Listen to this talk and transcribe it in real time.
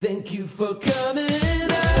Thank you for coming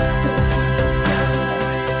out.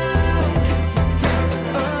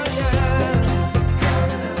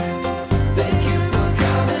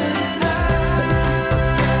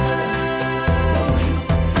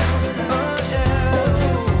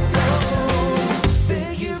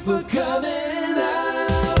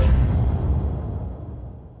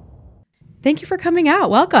 Thank you for coming out.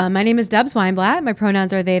 Welcome. My name is Debs Weinblatt. My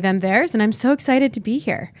pronouns are they, them, theirs, and I'm so excited to be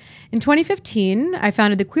here. In 2015, I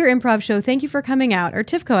founded the queer improv show Thank You for Coming Out, or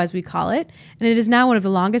TIFCO as we call it, and it is now one of the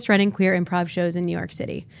longest running queer improv shows in New York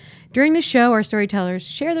City. During the show, our storytellers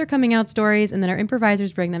share their coming out stories, and then our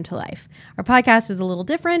improvisers bring them to life. Our podcast is a little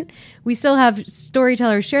different. We still have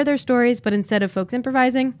storytellers share their stories, but instead of folks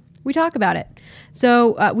improvising, we talk about it.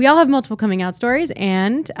 So we all have multiple coming out stories,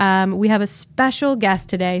 and we have a special guest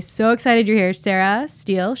today. So excited you're here, Sarah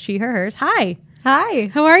Steele, she, her, hers. Hi.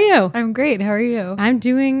 Hi. How are you? I'm great. How are you? I'm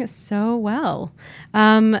doing so well.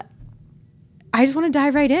 I just want to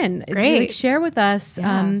dive right in. Great. Like, share with us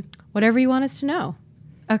whatever you want us to know.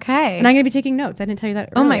 Okay. And I'm going to be taking notes. I didn't tell you that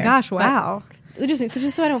earlier. Oh my gosh, wow.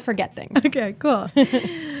 Just so I don't forget things. Okay, cool.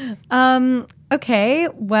 Okay,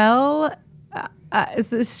 well...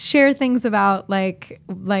 share things about like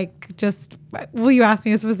just, will you ask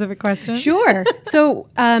me a specific question? Sure. So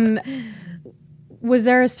was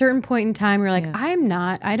there a certain point in time where you're like,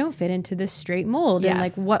 I don't fit into this straight mold? Yes. And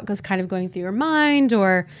like what was kind of going through your mind,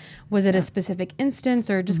 or was it a specific instance,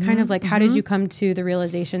 or just kind of like how did you come to the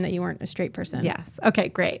realization that you weren't a straight person? Yes. Okay,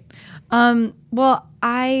 great. Well,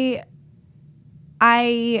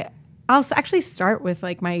 I'll actually start with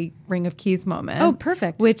like my Ring of Keys moment. Oh,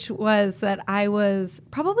 perfect. Which was that I was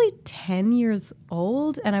probably 10 years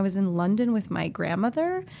old and I was in London with my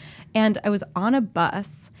grandmother, and I was on a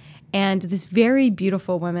bus, and this very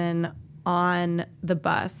beautiful woman on the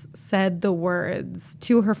bus said the words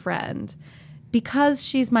to her friend, because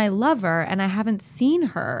she's my lover and I haven't seen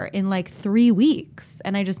her in like 3 weeks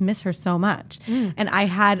and I just miss her so much. And I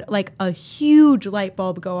had like a huge light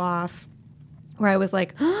bulb go off where I was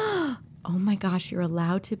like, oh my gosh, you're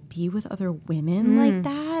allowed to be with other women like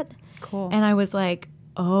that? Cool. And I was like,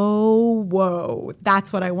 oh, whoa,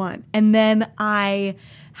 that's what I want. And then I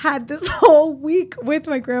had this whole week with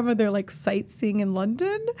my grandmother, like sightseeing in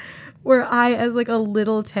London, where I, as like a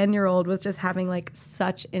little 10-year-old, was just having like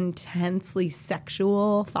such intensely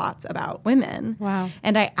sexual thoughts about women. Wow.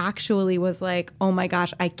 And I actually was like, oh my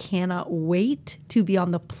gosh, I cannot wait to be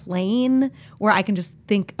on the plane where I can just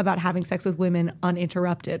think about having sex with women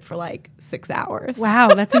uninterrupted for like 6 hours.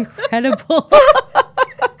 Wow, that's incredible.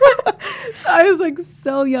 So I was like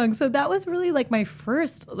so young. So that was really like my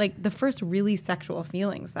first, like the first really sexual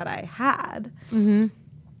feelings that I had. Mm-hmm.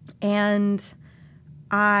 And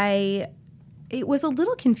it was a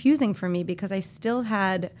little confusing for me because I still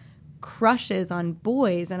had crushes on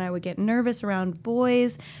boys and I would get nervous around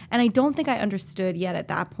boys. And I don't think I understood yet at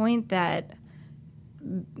that point that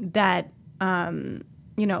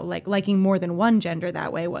you know, like liking more than one gender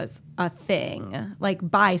that way was a thing. Like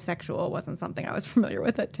bisexual wasn't something I was familiar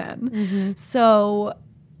with at 10. Mm-hmm. So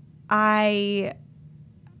I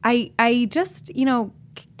just, you know,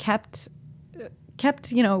 kept,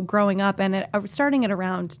 you know, growing up, and starting at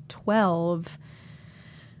around 12,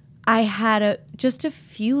 I had just a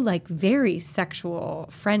few like very sexual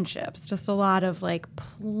friendships, just a lot of like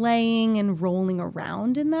playing and rolling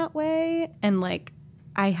around in that way. And like,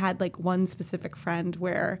 I had like one specific friend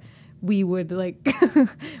where we would like,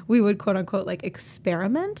 we would quote unquote like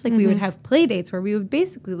experiment. Like we would have play dates where we would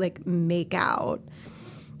basically like make out.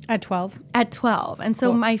 At 12? At 12. And so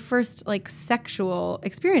Cool. my first like sexual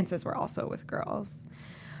experiences were also with girls.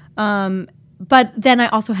 But then I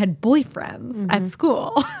also had boyfriends at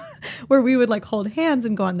school where we would like hold hands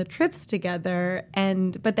and go on the trips together.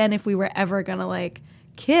 But then if we were ever going to like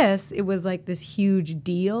kiss, it was like this huge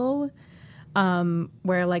deal.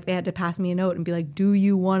 Where like they had to pass me a note and be like, do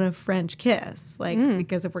you want a French kiss? Like,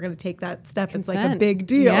 because if we're going to take that step, it's like a big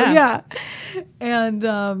deal. Yeah. And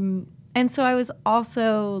so I was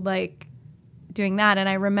also like doing that. And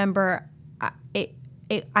I remember I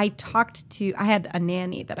had a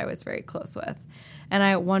nanny that I was very close with. And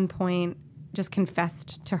I at one point just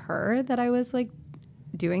confessed to her that I was like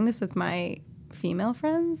doing this with my female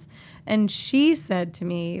friends, and she said to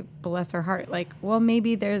me, bless her heart, like, well,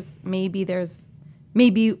 maybe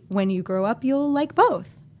when you grow up you'll like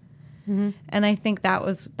both. And I think that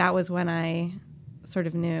was when I sort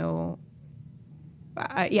of knew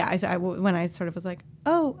when I sort of was like,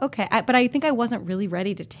 oh, okay. But I think I wasn't really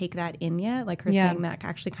ready to take that in yet. Like her saying that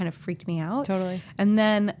actually kind of freaked me out. Totally. And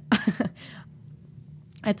then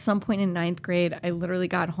at some point in 9th grade, I literally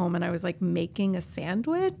got home and I was like making a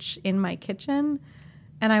sandwich in my kitchen.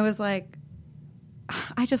 And I was like,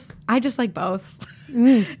 I just like both.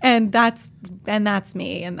 and that's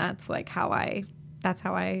me. And that's like how I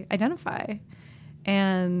identify.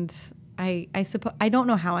 And I suppose, I don't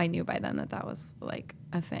know how I knew by then that was like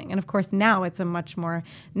a thing. And of course now it's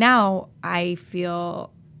now I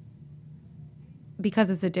feel, because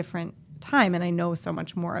it's a different time and I know so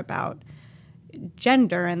much more about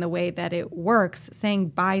gender and the way that it works,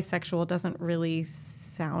 saying bisexual doesn't really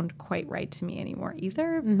sound quite right to me anymore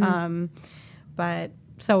either. But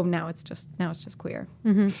so now it's just queer.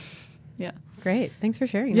 Yeah. Great. Thanks for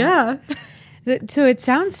sharing. Yeah. That. So it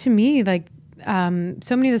sounds to me like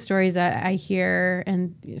so many of the stories that I hear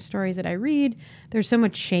and stories that I read, there's so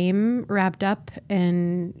much shame wrapped up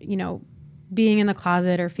in, being in the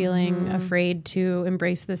closet or feeling afraid to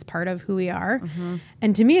embrace this part of who we are.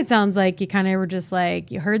 And to me, it sounds like you kind of were just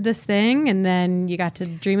like, you heard this thing and then you got to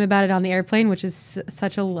dream about it on the airplane, which is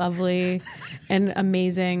such a lovely and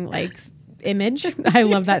amazing, like, image. I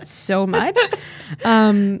love that so much.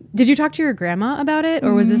 Did you talk to your grandma about it,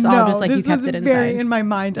 or was this all just like you kept it inside? Very in my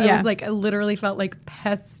mind. Yeah. I was like, I literally felt like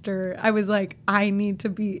pester. I was like, I need to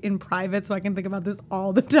be in private so I can think about this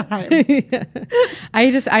all the time.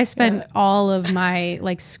 I spent all of my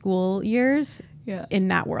like school years in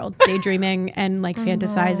that world, daydreaming and like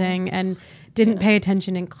fantasizing, and didn't pay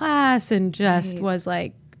attention in class, and just was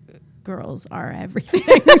like, girls are everything.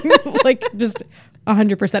 Like just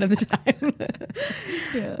 100% of the time.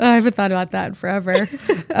 I haven't thought about that in forever.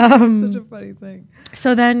 Such a funny thing.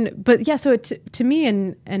 So then, but yeah, so to me,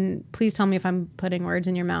 and please tell me if I'm putting words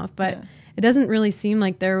in your mouth, but it doesn't really seem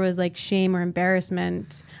like there was like shame or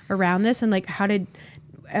embarrassment around this. And like,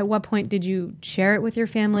 at what point did you share it with your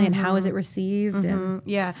family, and how was it received? And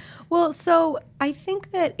yeah. Well, so I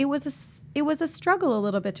think that it was a struggle a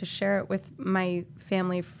little bit to share it with my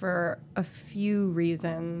family for a few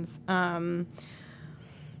reasons.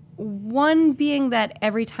 One being that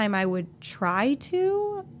every time I would try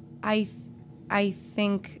to, I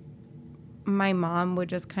think my mom would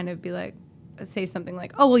just kind of be like, say something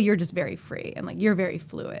like, oh, well, you're just very free and like you're very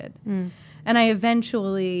fluid. And I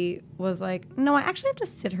eventually was like, no, I actually have to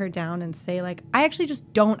sit her down and say, like, I actually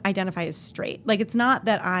just don't identify as straight. Like, it's not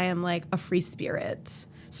that I am like a free spirit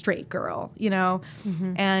straight girl,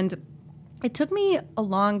 And it took me a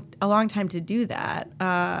long time to do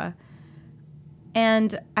that.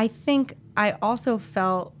 And I think I also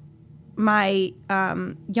felt my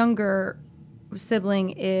younger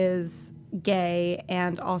sibling is gay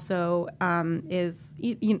and also has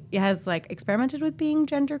like experimented with being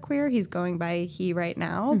genderqueer. He's going by he right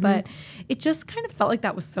now, but it just kind of felt like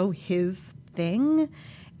that was so his thing.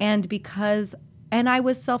 And I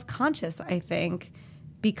was self-conscious, I think,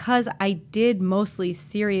 because I did mostly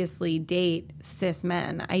seriously date cis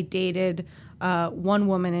men. I dated one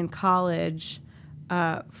woman in college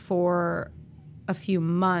for a few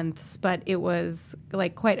months, but it was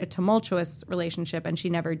like quite a tumultuous relationship, and she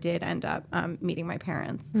never did end up meeting my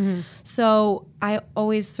parents. So I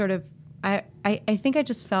always sort of I think I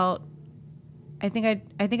just felt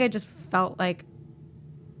like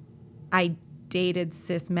I dated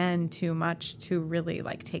cis men too much to really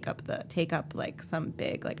like take up like some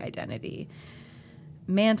big like identity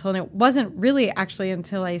mantle. And it wasn't really actually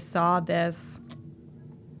until I saw this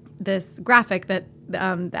graphic that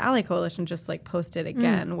the Ally Coalition just like posted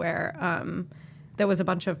again, where there was a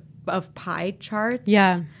bunch of pie charts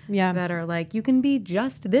that are like, you can be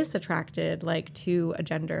just this attracted like to a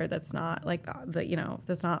gender that's not like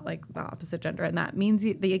that's not like the opposite gender, and that means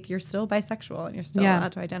you're still bisexual and you're still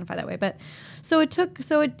allowed to identify that way. But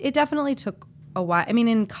it definitely took a while. I mean,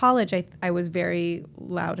 in college I was very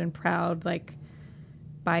loud and proud like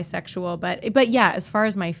bisexual, but yeah, as far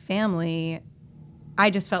as my family, I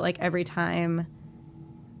just felt like every time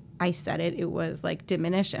I said it was like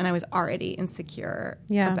diminished, and I was already insecure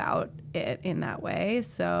about it in that way.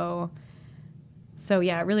 So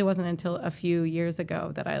yeah, it really wasn't until a few years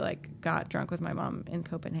ago that I like got drunk with my mom in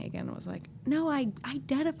Copenhagen and was like, no, I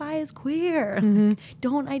identify as queer.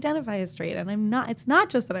 Don't identify as straight. And I'm not, it's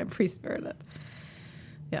not just that I'm free-spirited.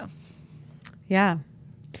 Yeah. Yeah.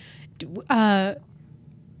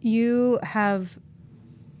 You've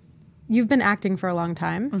been acting for a long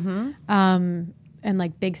time. And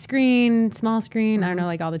like big screen, small screen, I don't know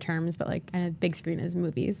like all the terms, but like big screen is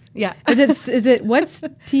movies. Yeah. Is it what's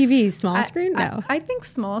TV? Small screen? No. I think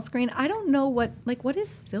small screen. I don't know what is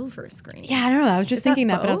silver screen. Yeah, I don't know. I was just thinking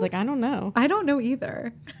that, but I was like, I don't know. I don't know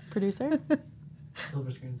either. Producer?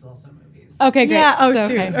 Silver screen is also movies. Okay, great. Yeah. Oh, so,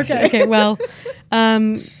 shoot. Okay. Well,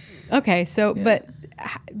 okay. So, but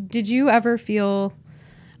did you ever feel?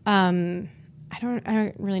 I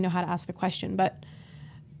don't really know how to ask the question, but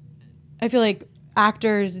I feel like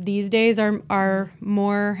actors these days are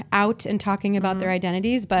more out and talking about their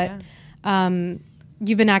identities, but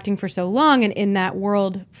you've been acting for so long and in that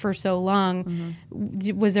world for so long.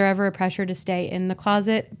 Was there ever a pressure to stay in the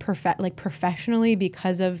closet professionally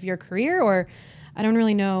because of your career, or I don't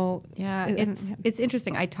really know. Yeah, it's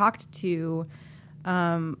interesting. I talked to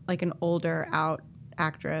like an older out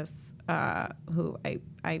actress who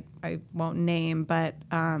I won't name, but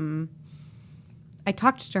I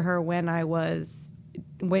talked to her when I was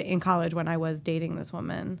in college, when I was dating this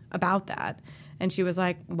woman, about that. And she was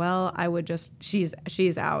like, well, I would just, she's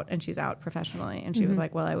out, and she's out professionally. And she was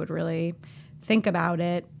like, well, I would really think about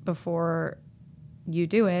it before you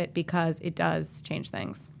do it, because it does change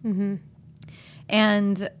things.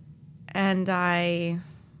 And I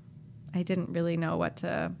didn't really know what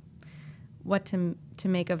to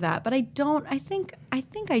make of that. But I think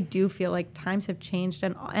I do feel like times have changed,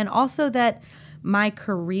 and also that my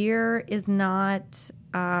career is not,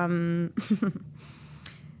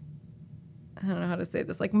 I don't know how to say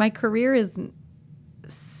this. Like, my career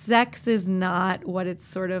sex is not what it's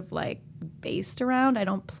sort of like based around. I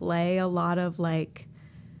don't play a lot of like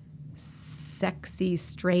sexy,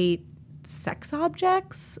 straight sex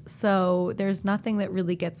objects. So there's nothing that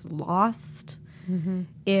really gets lost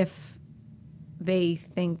if they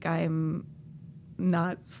think I'm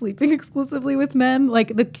not sleeping exclusively with men.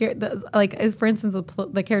 Like for instance,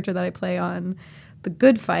 the character that I play on The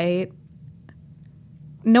Good Fight,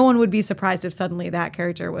 no one would be surprised if suddenly that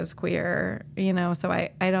character was queer, you know? So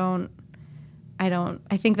I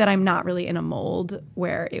think that I'm not really in a mold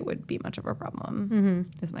where it would be much of a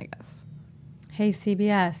problem, is my guess. Hey,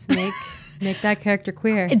 CBS, make that character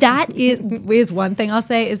queer. That is one thing I'll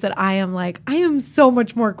say, is that I am so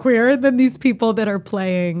much more queer than these people that are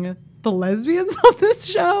playing the lesbians on this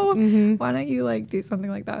show. Why don't you like do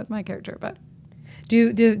something like that with my character? But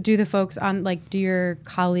do the folks on, like, do your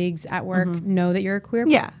colleagues at work know that you're a queer?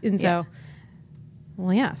 Yeah. And so,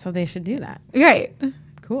 well, yeah, so they should do that. Right.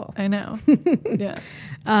 Cool. I know. Yeah.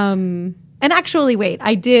 And actually, wait,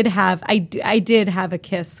 I did have a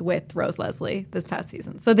kiss with Rose Leslie this past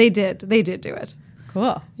season. So they did do it.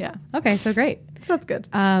 Cool. Yeah. Okay, so great. So that's good.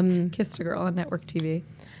 Kissed a girl on network TV.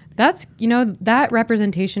 That's, that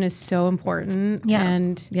representation is so important. Yeah.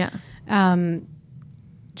 And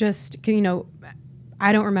just,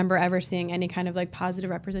 I don't remember ever seeing any kind of like positive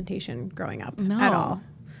representation growing up at all.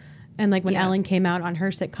 And like when Ellen came out on her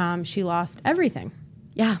sitcom, she lost everything.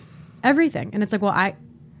 Yeah. Everything. And it's like, well,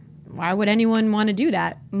 why would anyone want to do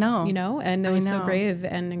that? No. And it was so brave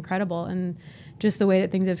and incredible. And just the way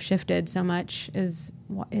that things have shifted so much is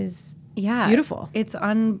beautiful. It's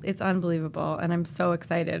unbelievable. And I'm so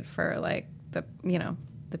excited for like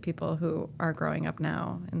the people who are growing up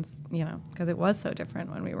now, and because it was so different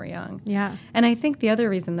when we were young. Yeah. And I think the other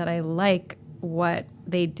reason that I like what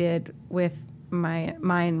they did with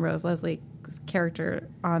mine Rose Leslie's character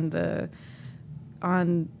on the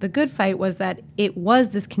Good Fight was that it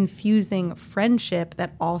was this confusing friendship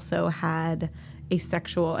that also had a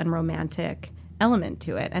sexual and romantic element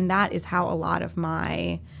to it. And that is how a lot of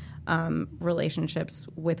my relationships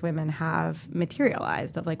with women have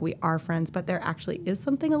materialized, of like, we are friends, but there actually is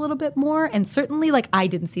something a little bit more. And certainly, like, I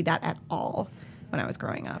didn't see that at all when I was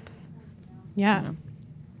growing up. Yeah.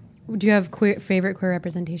 Do you have favorite queer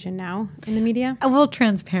representation now in the media? Well,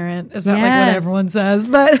 transparent. Is that like what everyone says?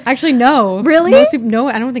 But actually, no. Really? Most people, no,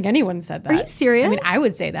 I don't think anyone said that. Are you serious? I mean, I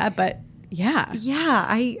would say that, but yeah.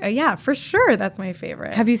 Yeah, yeah, for sure. That's my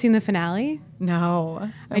favorite. Have you seen the finale? No.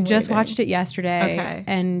 I just watched it yesterday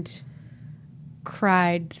and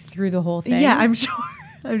cried through the whole thing. Yeah, I'm sure.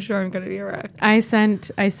 I'm sure I'm going to be a wreck. I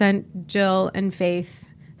sent Jill and Faith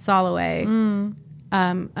Soloway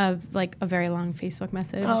of like a very long Facebook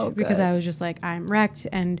message because I was just like, I'm wrecked,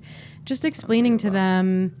 and just explaining to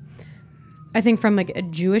them, I think from like a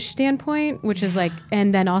Jewish standpoint, which is like,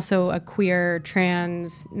 and then also a queer,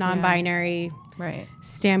 trans, non-binary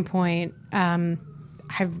standpoint.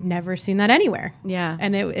 I've never seen that anywhere. Yeah.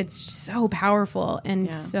 And it's so powerful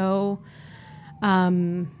and so,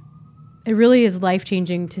 it really is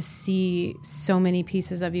life-changing to see so many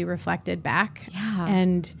pieces of you reflected back. Yeah.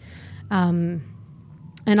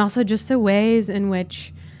 And also just the ways in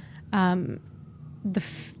which the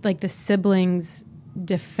siblings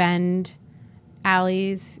defend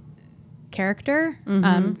Allie's character,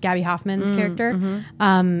 Gabby Hoffman's character,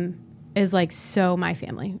 is like so my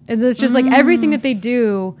family. It's just like everything that they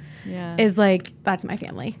do is like, that's my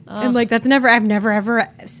family. And like I've never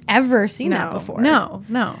ever seen that before. No.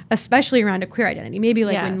 Especially around a queer identity. Maybe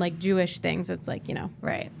like when like Jewish things, it's like,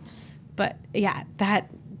 Right. But yeah,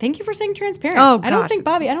 Thank you for saying transparent. Oh, I don't gosh, think,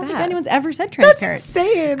 Bobby, it's I don't think bad. anyone's ever said transparent.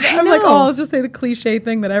 Insane. I I'm like, know. oh, I'll just say the cliche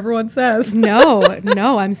thing that everyone says. No,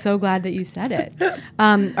 I'm so glad that you said it.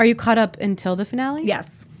 Are you caught up until the finale?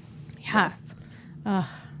 Yes. Yeah. Ugh,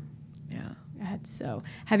 Yeah. that's so.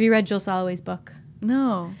 Have you read Jill Soloway's book?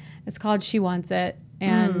 No. It's called She Wants It,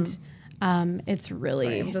 and it's really.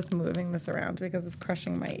 Sorry, I'm just moving this around because it's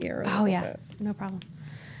crushing my ear. Oh yeah, no problem.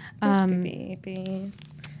 Maybe.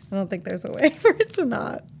 I don't think there's a way for it to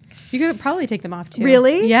not. You could probably take them off too.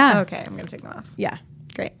 Really? Yeah. Okay, I'm gonna take them off. Yeah.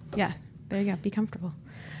 Great. Yeah. There you go. Be comfortable.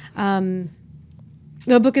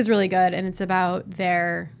 The book is really good, and it's about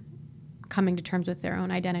their coming to terms with their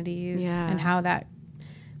own identities and how that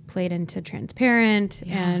played into Transparent,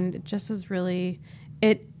 and it just was really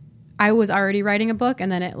it. I was already writing a book,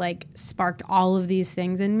 and then it like sparked all of these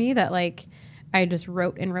things in me that like I just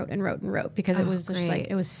wrote and wrote and wrote and wrote because it was just like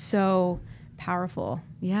it was so powerful.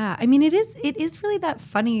 Yeah, I mean, it is really that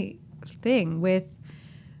funny thing with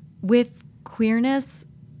queerness,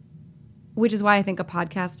 which is why I think a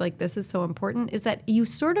podcast like this is so important, is that you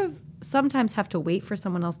sort of sometimes have to wait for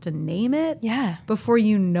someone else to name it before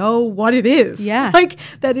you know what it is. Yeah. Like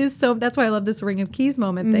that's why I love this Ring of Keys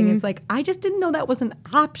moment thing. It's like, I just didn't know that was an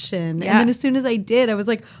option. Yeah. And then as soon as I did, I was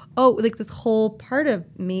like, oh, like this whole part of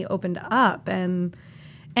me opened up. And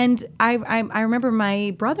I remember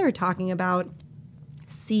my brother talking about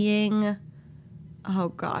seeing, oh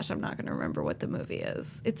gosh, I'm not going to remember what the movie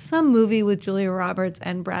is. It's some movie with Julia Roberts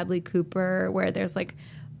and Bradley Cooper where there's like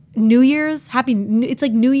it's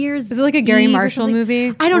like New Year's. Is it like a Gary Eve or Marshall something? movie?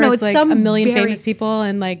 I don't where know. It's like some a million very famous people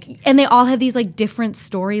and they all have these like different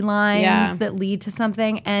storylines Yeah. that lead to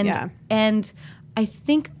something. And I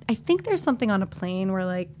think there's something on a plane where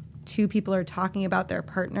like two people are talking about their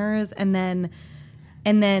partners, and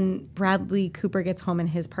then Bradley Cooper gets home and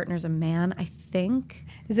his partner's a man, I think.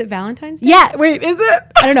 Is it Valentine's Day? Yeah, wait, is it?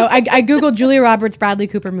 I don't know. I Googled Julia Roberts Bradley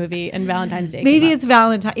Cooper movie and Valentine's Day. Maybe it's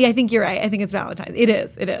Valentine. Yeah, I think you're right. I think it's Valentine. It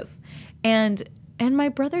is. And my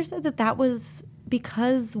brother said that was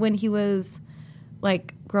because when he was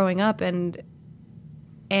like growing up and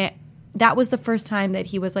that was the first time that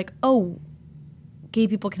he was like, oh, gay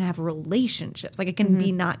people can have relationships. Like it can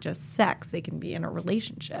be not just sex, they can be in a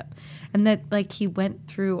relationship. And that like he went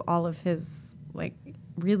through all of his like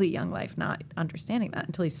really young life not understanding that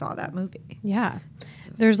until he saw that movie. Yeah.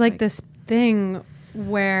 There's like this thing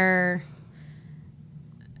where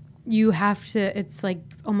you have to, it's like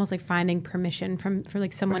almost like finding permission for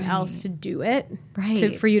like someone else to do it.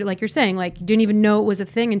 Right. For you to, like you're saying, like you didn't even know it was a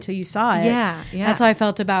thing until you saw it. Yeah. That's how I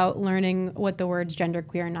felt about learning what the words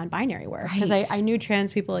genderqueer and non-binary were. Because Right. I knew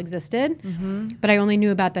trans people existed, but I only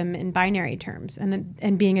knew about them in binary terms.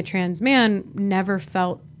 And being a trans man never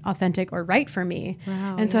felt authentic or right for me.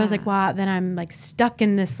 Wow, and so I was like, wow, then I'm like stuck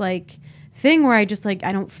in this like thing where I just like,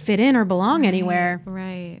 I don't fit in or belong anywhere.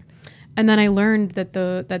 Right. And then I learned that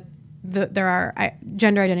there are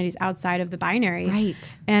gender identities outside of the binary. Right.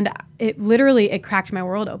 And it cracked my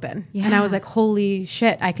world open. Yeah. And I was like, holy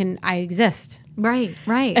shit, I exist. Right.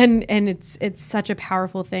 And it's such a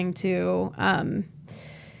powerful thing to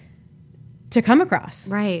come across.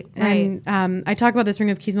 Right. And I talk about this Ring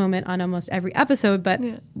of Keys moment on almost every episode, but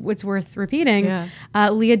it's worth repeating. Yeah.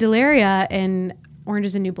 Leah Delaria in Orange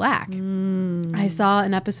is the New Black. I saw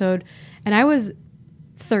an episode and I was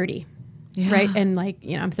 30. Yeah. Right. And like,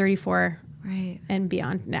 I'm 34 Right. and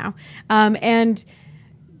beyond now. And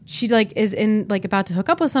she like is in like about to hook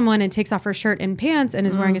up with someone and takes off her shirt and pants and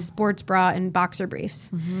is wearing a sports bra and boxer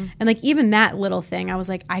briefs. And like even that little thing, I was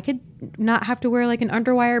like, I could not have to wear like an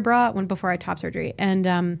underwire bra before I had top surgery. And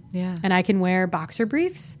and I can wear boxer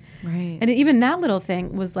briefs. Right. And even that little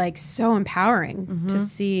thing was like so empowering to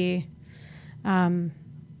see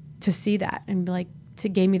that and like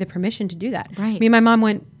gave me the permission to do that. Right. Me and my mom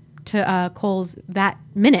went to Kohl's that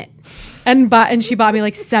minute and she bought me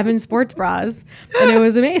like 7 sports bras and it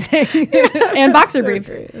was amazing. And boxer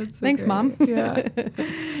briefs. Thanks, Mom. Yeah.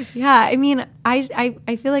 Yeah. I mean,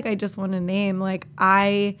 I feel like I just want to name, like,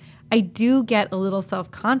 I do get a little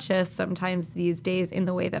self-conscious sometimes these days in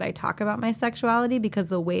the way that I talk about my sexuality because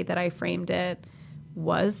the way that I framed it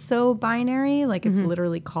was so binary. Like it's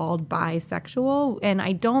literally called bisexual. And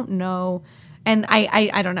I don't know. And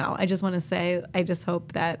I don't know. I just want to say, I just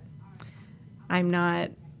hope that I'm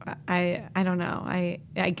not, I don't know. I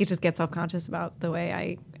just get self-conscious about the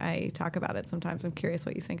way I talk about it sometimes. I'm curious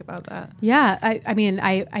what you think about that. Yeah. I mean,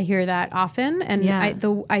 I hear that often. And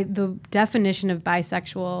the definition of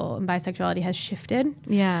bisexual and bisexuality has shifted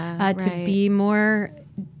to be more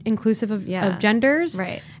inclusive of genders.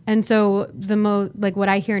 Right. And so what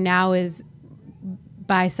I hear now is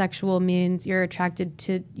bisexual means you're attracted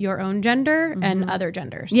to your own gender and other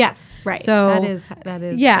genders. Yes, right. So that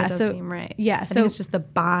is yeah, that does so seem right. yeah, I so think it's just the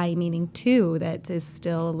bi meaning two that is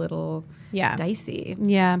still a little yeah, dicey.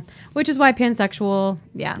 yeah, which is why pansexual,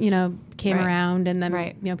 Yeah. came Right. around, and then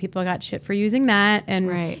Right. people got shit for using that, and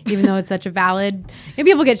Right. even though it's such a valid,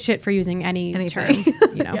 people get shit for using any term, Anything.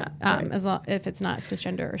 Yeah, right. as long if it's not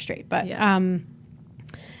cisgender or straight, but Yeah.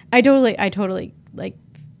 I totally like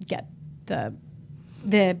get the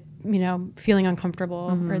feeling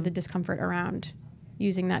uncomfortable or the discomfort around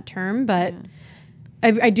using that term, but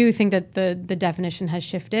I do think that the definition has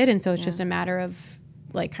shifted, and so it's just a matter of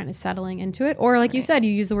like kind of settling into it, or like you said,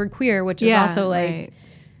 you use the word queer, which is also like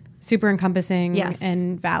super encompassing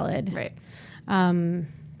and valid. Right.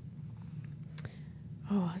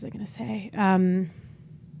 What was I going to say?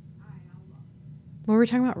 What were we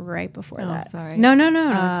talking about right before that? Sorry. No,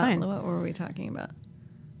 that's fine. What were we talking about?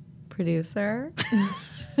 Producer.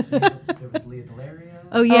 There was Leah Delaria.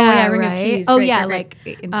 Oh yeah, Ring of right. Keys. Oh Great, yeah, great,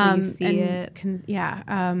 like until you see it.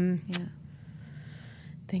 Yeah.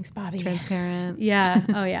 Thanks, Bobby. Transparent. Yeah.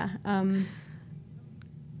 Oh yeah.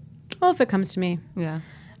 Well, if it comes to me, Yeah.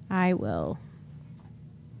 I will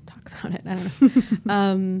talk about it. I don't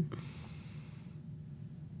know.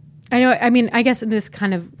 I know. I mean, I guess this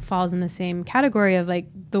kind of falls in the same category of like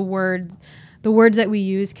the words that we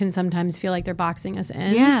use can sometimes feel like they're boxing us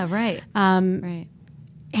in. Yeah. Right. Right.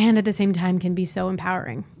 And at the same time can be so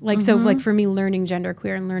empowering. Like, so like for me, learning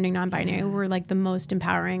genderqueer and learning non-binary were like the most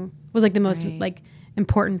empowering, was like the most like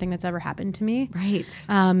important thing that's ever happened to me. Right.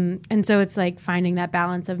 And so it's like finding that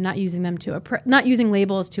balance of not using them to not using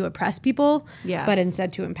labels to oppress people, but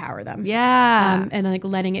instead to empower them. Yeah. And then like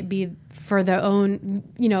letting it be for their own,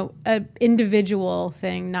 a individual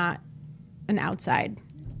thing, not an outside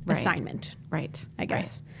assignment. Right. I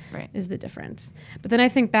guess Right. is the difference. But then I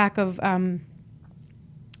think back of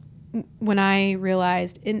when I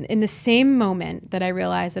realized in the same moment that I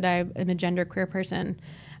realized that I am a genderqueer person,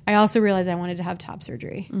 I also realized I wanted to have top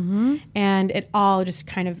surgery. And it all just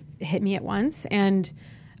kind of hit me at once. And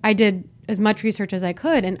I did as much research as I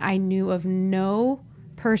could, and I knew of no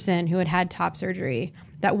person who had had top surgery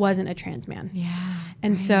that wasn't a trans man. Yeah.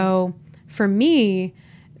 And so for me,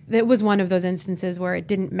 it was one of those instances where it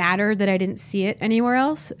didn't matter that I didn't see it anywhere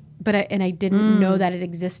else, but I didn't know that it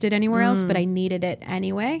existed anywhere else, but I needed it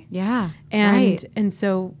anyway. Yeah. And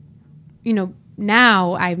so,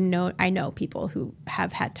 now I know people who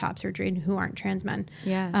have had top surgery and who aren't trans men.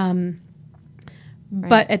 Yeah.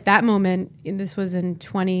 But at that moment, and this was in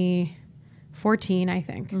 2014, I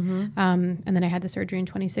think. And then I had the surgery in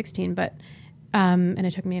 2016, but and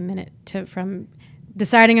it took me a minute from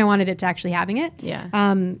deciding I wanted it to actually having it.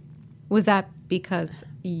 Yeah. Was that because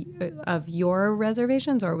of your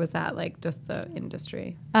reservations, or was that like just the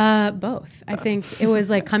industry? Both. I think it was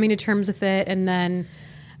like coming to terms with it, and then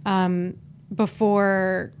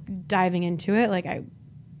before diving into it, like I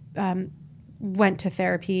went to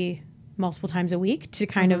therapy multiple times a week to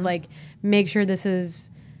kind of like make sure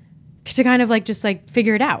to kind of like just like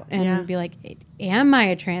figure it out and be like, am I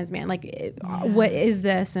a trans man? Like, what is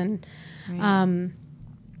this? And and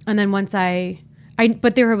then once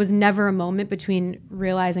but there was never a moment between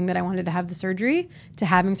realizing that I wanted to have the surgery to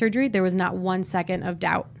having surgery. There was not 1 second of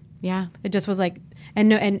doubt. Yeah. It just was like,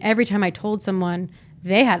 and every time I told someone,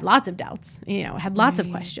 they had lots of doubts, had lots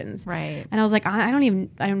of questions. Right. And I was like, I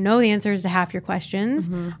don't know the answers to half your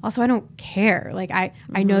questions. Also, I don't care. Like, I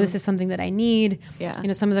know this is something that I need.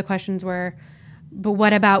 Yeah. Some of the questions were, but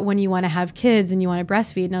what about when you want to have kids and you want to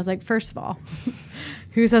breastfeed? And I was like, first of all,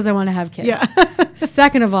 who says I want to have kids? Yeah.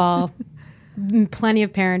 Second of all, plenty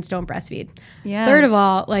of parents don't breastfeed. Yes. Third of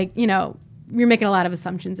all, like, you're making a lot of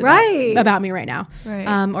assumptions about me right now.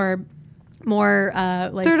 Right. Or more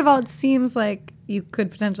like. Third of all, it seems like you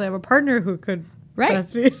could potentially have a partner who could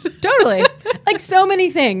breastfeed. Totally. Like so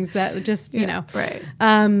many things that just, Right.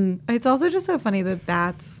 It's also just so funny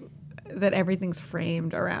that everything's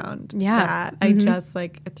framed around that. I just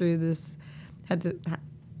like through this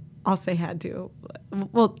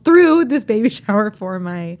through this baby shower for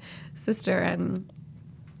my sister, and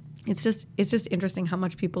it's just interesting how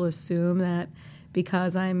much people assume that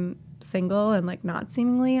because I'm single and like not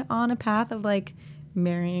seemingly on a path of like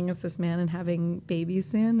marrying a cis man and having babies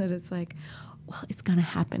soon, that it's like, well, it's gonna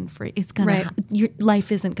happen for you. It's gonna your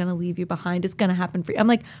life isn't gonna leave you behind. It's gonna happen for you. I'm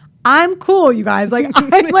like, I'm cool, you guys. Like,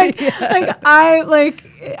 I'm like,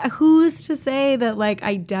 who's to say that like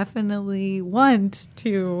I definitely want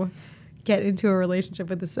to get into a relationship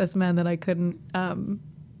with a cis man that I couldn't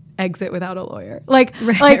exit without a lawyer. But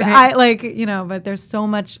there's so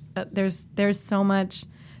much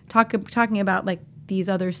talking about like these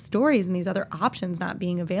other stories and these other options not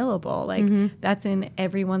being available. Like that's in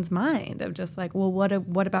everyone's mind of just like, well, what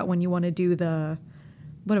about when you want to do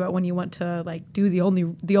what about when you want to like do the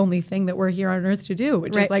only thing that we're here on earth to do,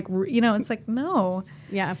 which is like, it's like, no.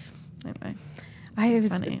 Yeah. Anyway, It's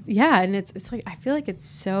funny. Yeah. And it's like, I feel like it's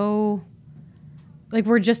so like,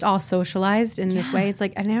 we're just all socialized in this way. It's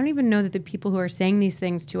like, and I don't even know that the people who are saying these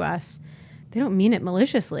things to us, they don't mean it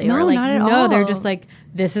maliciously. No, or like, not at no, all. they're just like,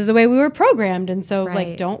 this is the way we were programmed. And so Right.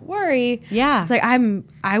 like, don't worry. Yeah. It's like,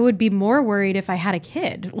 I would be more worried if I had a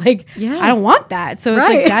kid. Like, Yes. I don't want that. So it's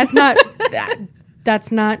Right. like, that's not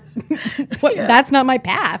that's not my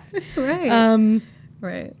path. Right.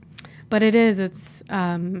 Right. But it's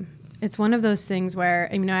one of those things where,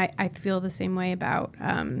 I feel the same way about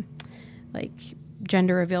like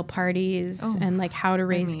gender reveal parties and like how to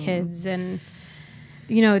raise kids, and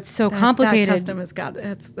it's so complicated. That custom has got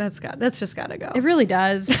that's just got to go. It really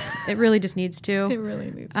does. It really just needs to. It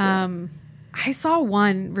really needs to. I saw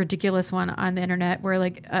one ridiculous one on the internet where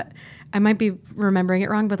like I might be remembering it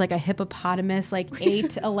wrong, but like a hippopotamus like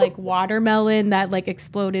ate a like watermelon that like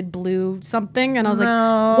exploded blue something, and I was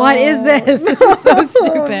like, "What is this? This is so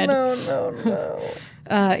stupid." No.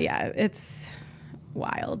 Yeah, it's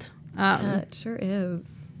wild. Yeah, it sure is.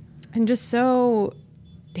 And just so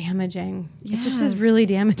damaging. It just is Yes. really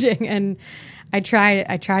damaging. And I try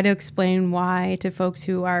to explain why to folks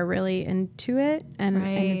who are really into it, and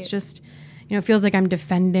it's just, it feels like I'm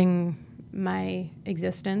defending my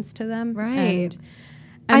existence to them. Right.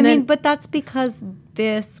 And then, but that's because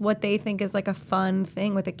what they think is like a fun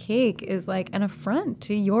thing with a cake is like an affront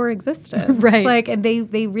to your existence. Right. Like, and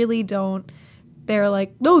they really don't, they're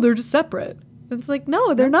like, no, they're just separate. It's like,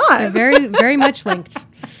 no, they're not. they're very, very much linked.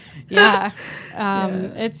 Yeah.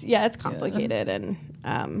 It's complicated.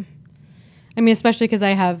 And, especially because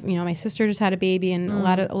I have, my sister just had a baby, and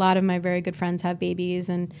a lot of my very good friends have babies,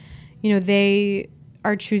 and, they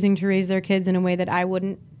are choosing to raise their kids in a way that I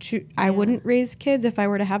wouldn't raise kids if I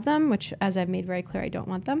were to have them, which, as I've made very clear, I don't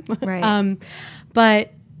want them. Right.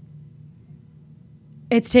 But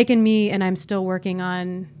it's taken me, and I'm still working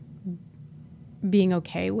on being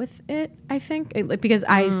okay with it, I think, because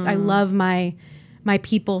I love my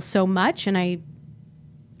people so much, and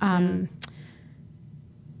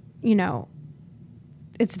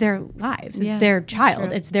it's their lives, it's their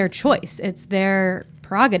child, it's their choice, it's their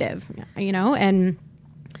prerogative, and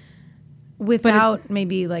without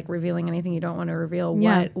maybe like revealing anything you don't want to reveal,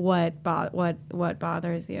 what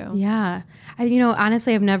bothers you? Yeah.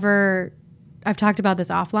 Honestly, I've talked about this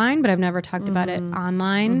offline, but I've never talked about it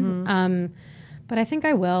online. But I think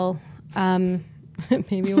I will.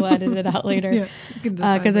 Maybe we'll edit it out later,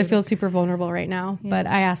 because I feel super vulnerable right now. Yeah. But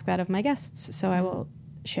I ask that of my guests, so I will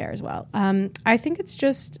share as well. I think it's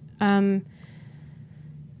just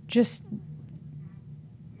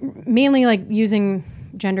mainly like using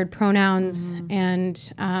gendered pronouns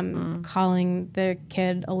and calling the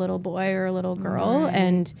kid a little boy or a little girl,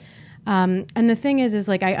 and the thing is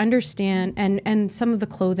like I understand, and some of the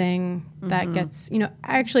clothing that gets, I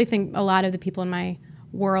actually think a lot of the people in my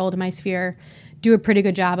world, my sphere, do a pretty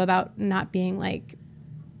good job about not being like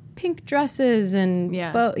pink dresses and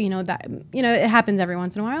that it happens every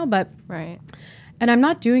once in a while, but and I'm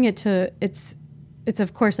not doing it to it's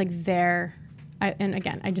of course like and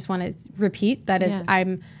again, I just want to repeat that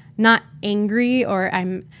I'm not angry, or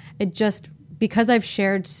it just because I've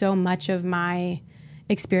shared so much of my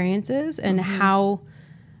experiences and how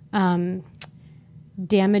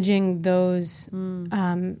damaging those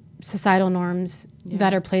societal norms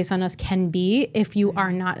that are placed on us can be if you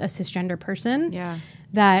are not a cisgender person. Yeah.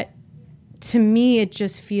 That to me it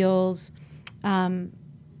just feels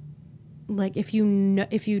like if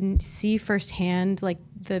you see firsthand like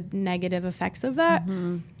the negative effects of that,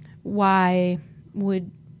 why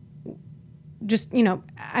would just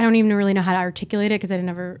I don't even really know how to articulate it because I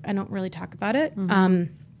don't really talk about it.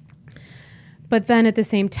 But then at the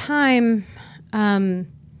same time, I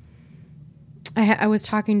was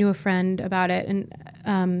talking to a friend about it,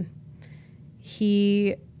 and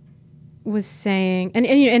he was saying,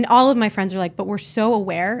 and all of my friends are like, but we're so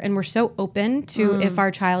aware and we're so open to if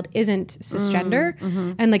our child isn't cisgender,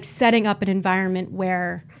 and like setting up an environment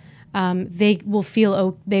where they will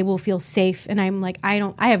feel safe. And I'm like, I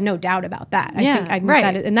have no doubt about that. I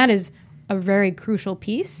think that is a very crucial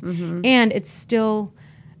piece, and it's still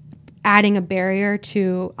adding a barrier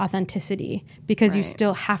to authenticity because you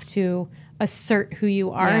still have to assert who you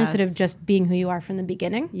are instead of just being who you are from the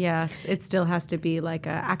beginning. Yes, it still has to be like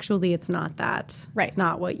actually it's not that. Right. It's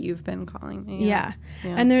not what you've been calling me. Yeah.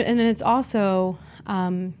 And then it's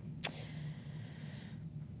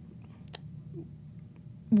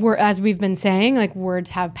as we've been saying, like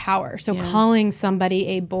words have power. So calling somebody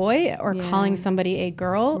a boy or calling somebody a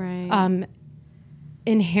girl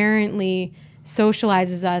inherently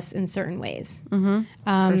socializes us in certain ways For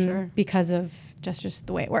sure. because of just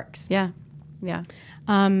the way it works. Yeah.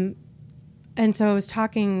 And so I was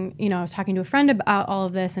talking to a friend about all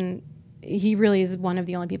of this, and he really is one of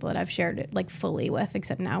the only people that I've shared it like fully with,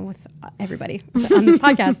 except now with everybody on this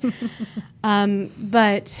podcast.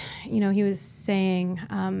 But, he was saying,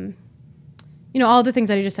 all the things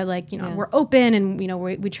that I just said, like, we're open and,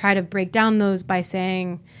 we try to break down those by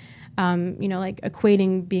saying, like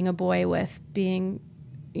equating being a boy with being,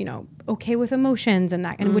 okay with emotions and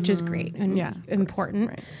that, and which is great and important.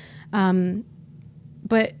 Right.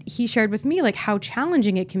 But he shared with me like how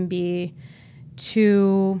challenging it can be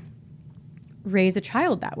to raise a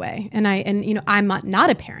child that way. And I'm not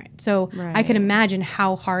a parent, so I can imagine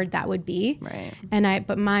how hard that would be. Right.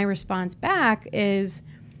 But my response back is,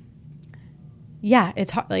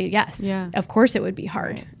 it's hard. Like, yes, of course it would be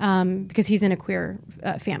hard. Right. Because he's in a queer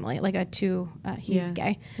family, like he's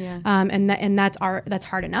gay. Yeah. And that's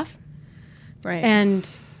hard enough. Right.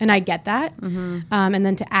 And I get that. Mm-hmm. And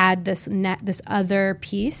then to add this other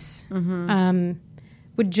piece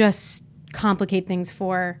would just complicate things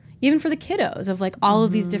even for the kiddos of like all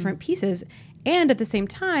of these different pieces. And at the same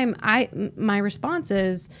time, my response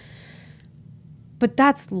is, but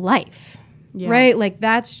that's life, right? Like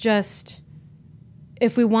that's just,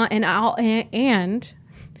 if we want, and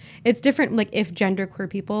it's different. Like if genderqueer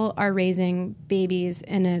people are raising babies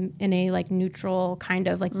in a like neutral kind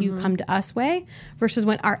of like you come to us way versus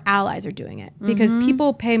when our allies are doing it, because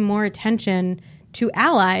people pay more attention to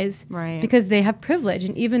allies because they have privilege.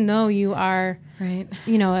 And even though you are,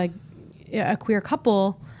 a queer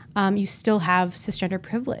couple, you still have cisgender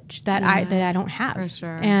privilege that I don't have. For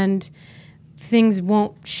sure. And things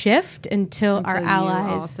won't shift until our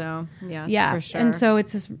allies also. Yes, for sure. And so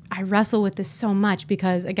it's this, I wrestle with this so much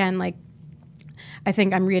because again, like I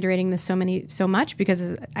think I'm reiterating this so much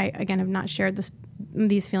because I again have not shared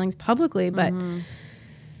these feelings publicly, but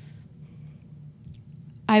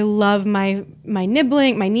I love my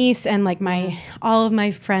nibbling, my niece, and like all of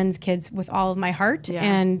my friends' kids with all of my heart,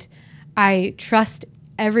 and I trust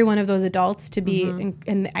every one of those adults to be,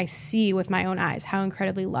 and I see with my own eyes how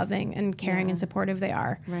incredibly loving and caring and supportive they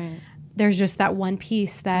are. Right. There's just that one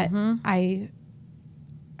piece that I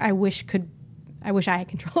wish I had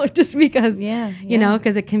control of, just because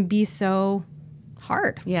because it can be so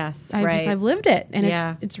hard. Yes, I've lived it,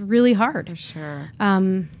 and it's really hard. For sure.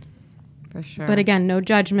 For sure. But again, no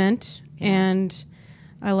judgment, and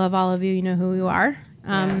I love all of you. You know who you are.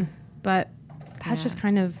 But that's just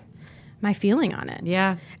kind of my feeling on it.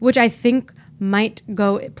 Yeah. Which I think might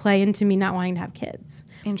play into me not wanting to have kids.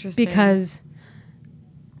 Interesting. Because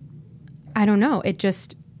I don't know. It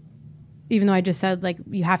just, even though I just said like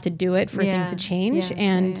you have to do it for things to change,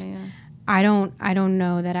 and I don't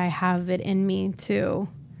know that I have it in me to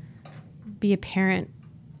be a parent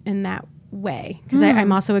in that way, because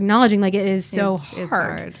I'm also acknowledging like it is so hard. It's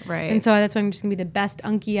hard, right? And so that's why I'm just gonna be the best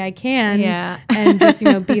unkie I can, and just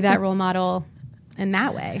be that role model in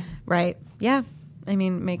that way, right? Yeah, I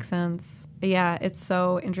mean, makes sense. Yeah, it's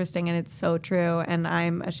so interesting and it's so true. And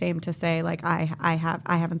I'm ashamed to say, like, I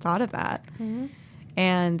haven't thought of that. Mm-hmm.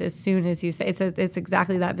 And as soon as you say it's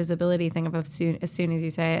exactly that visibility thing of as soon as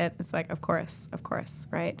you say it, it's like, of course,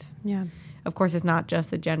 right? Yeah. Of course, it's not just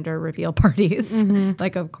the gender reveal parties. Mm-hmm.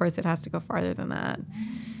 Like, of course, it has to go farther than that.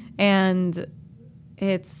 And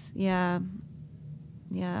it's, yeah.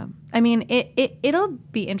 I mean, it'll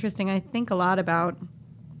be interesting. I think a lot about,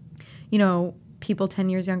 people 10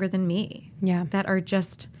 years younger than me. Yeah. That are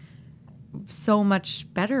just so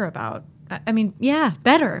much better about,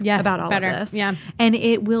 better about all of this. Yeah. And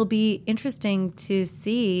it will be interesting to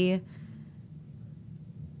see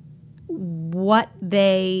what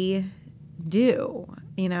they do,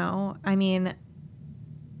 I mean,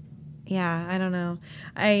 I don't know.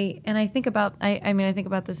 I think about, I think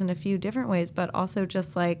about this in a few different ways, but also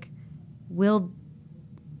just like, will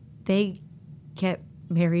they get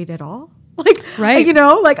married at all? Like, right.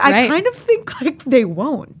 I kind of think like they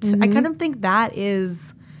won't. Mm-hmm. I kind of think that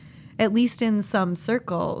is, at least in some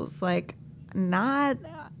circles, like not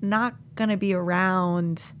going to be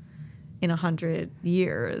around in 100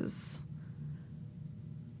 years.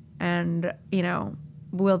 And,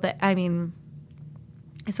 will they, I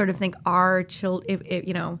sort of think our children,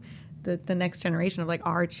 if the next generation of like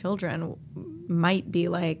our children might be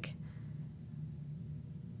like,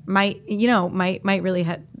 might really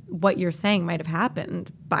have, what you're saying might have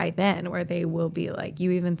happened by then, where they will be like,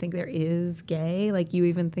 you even think there is gay? Like, you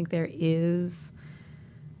even think there is,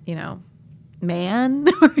 man,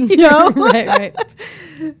 you know? Right.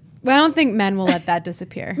 Well, I don't think men will let that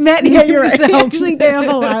disappear. Men, yeah, you're right. So- Actually, they have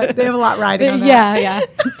a lot riding on that. Yeah.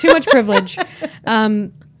 Too much privilege.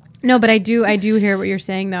 No, but I do hear what you're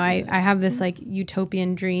saying though. I have this like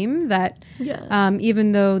utopian dream that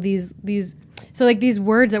even though these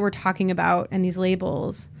words that we're talking about and these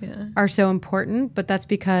labels are so important, but that's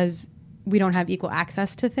because we don't have equal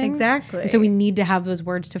access to things. Exactly. And so we need to have those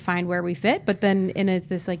words to find where we fit. But then in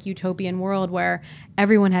this like utopian world where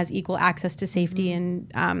everyone has equal access to safety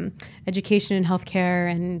and education and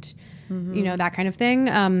healthcare and you know, that kind of thing,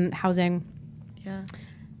 housing. Yeah.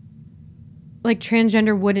 Like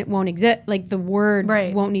transgender won't exist. Like the word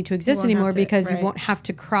won't need to exist anymore because you won't have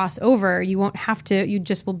to cross over. You won't have to. You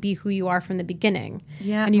just will be who you are from the beginning.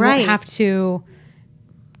 Yeah, and you won't have to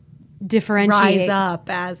differentiate. Rise up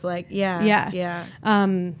as like yeah.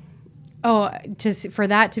 For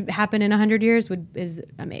that to happen in 100 years is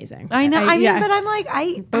amazing. I know. I mean, but I'm like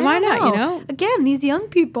But why not? Know. You know, again, these young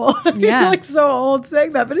people. I feel like so old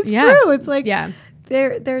saying that, but it's true. It's like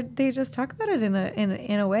they just talk about it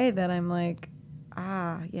in a way that I'm like,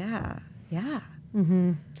 yeah.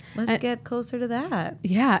 Mm-hmm. Let's get closer to that.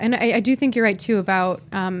 Yeah, and I do think you're right too about.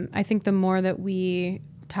 I think the more that we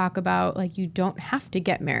talk about, like, you don't have to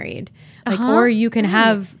get married, like, or you can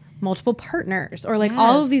have multiple partners, or like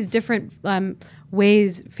all of these different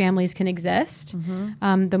ways families can exist.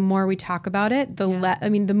 The more we talk about it,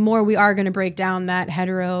 the more we are going to break down that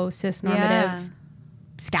hetero cis normative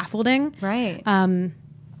scaffolding, right?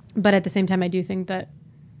 But at the same time, I do think that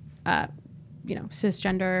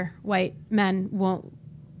cisgender white men won't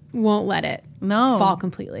let it fall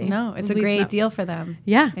completely. No, it's a great deal for them.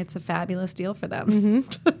 Yeah, it's a fabulous deal for them.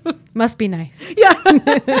 Must be nice. Yeah.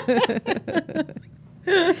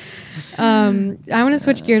 I want to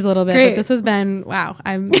switch gears a little bit, but this has been wow.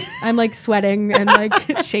 I'm like sweating and like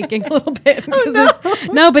shaking a little bit because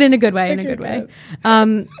but in a good way. In a good way.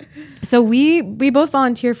 So we both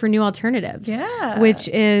volunteer for New Alternatives, which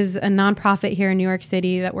is a nonprofit here in New York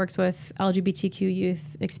City that works with LGBTQ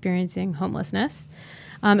youth experiencing homelessness.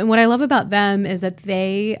 And what I love about them is that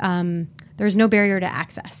there's no barrier to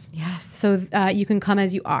access. Yes. So you can come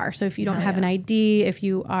as you are. So if you don't have an ID, if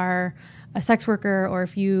you are a sex worker, or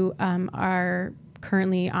if you are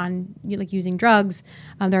currently on using drugs,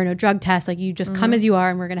 there are no drug tests. Like, you just come as you are,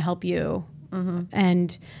 and we're going to help you.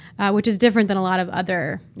 And which is different than a lot of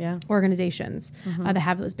other organizations that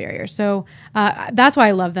have those barriers. So that's why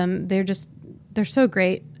I love them. They're so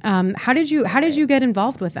great. How did you get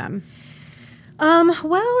involved with them?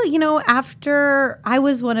 Well, after I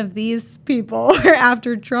was one of these people,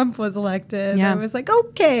 after Trump was elected, I was like,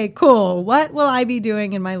 okay, cool. What will I be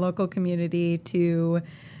doing in my local community to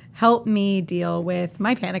help me deal with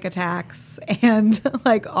my panic attacks and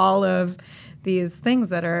like all of these things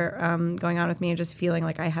that are going on with me, and just feeling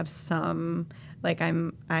like I have some, like I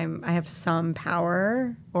have some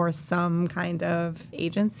power or some kind of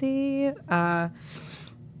agency.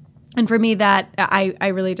 And for me, that I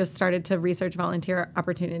really just started to research volunteer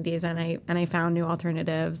opportunities, and I found New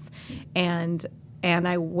Alternatives, and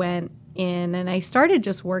I went in and I started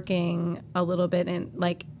just working a little bit in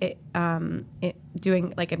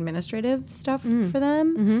doing like administrative stuff for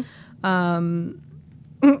them. And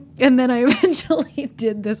then I eventually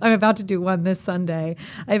did this. I'm about to do one this Sunday.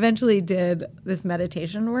 I eventually did this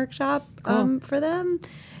meditation workshop for them,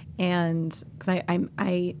 and because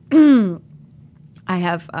I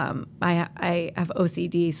have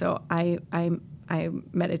OCD, so I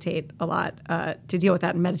meditate a lot to deal with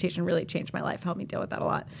that, and meditation really changed my life, helped me deal with that a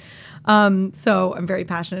lot. So I'm very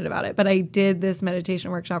passionate about it. But I did this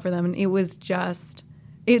meditation workshop for them, and it was just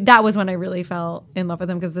that was when I really fell in love with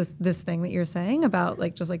them, because this thing that you're saying about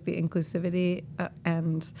like just like the inclusivity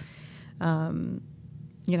and at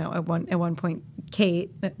one point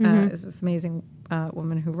Kate is this amazing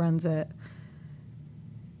woman who runs it.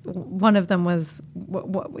 One of them was,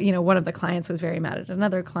 one of the clients was very mad at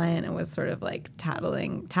another client and was sort of like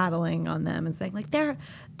tattling on them and saying like they're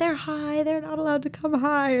high, they're not allowed to come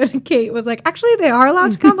high. And Kate was like, actually, they are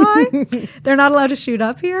allowed to come high. They're not allowed to shoot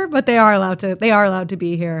up here, but they are allowed to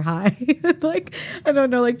be here high. Like, I don't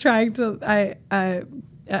know, like trying to, I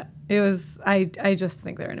just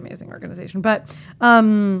think they're an amazing organization. But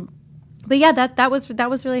yeah, that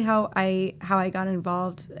was really how I got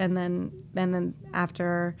involved, and then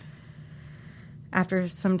after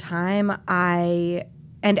some time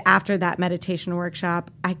after that meditation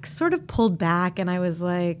workshop, I sort of pulled back, and I was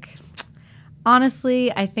like,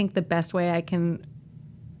 honestly, I think the best way I can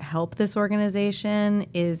help this organization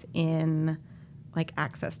is in like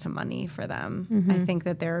access to money for them. I think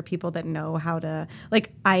that there are people that know how to,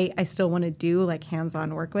 like, I still want to do like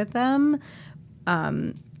hands-on work with them,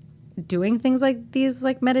 doing things like these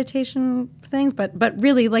like meditation things, but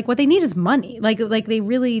really like what they need is money. Like they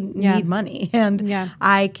really need money. And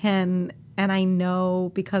I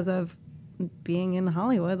know because of being in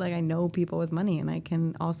Hollywood, like I know people with money, and I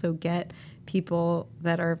can also get people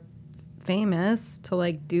that are famous to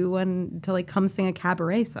like to like come sing a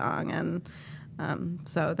cabaret song. And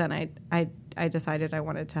so then I decided I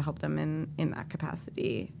wanted to help them in that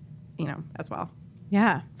capacity, as well.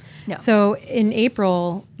 Yeah. Yeah. So in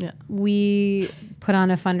April, Yeah. we put on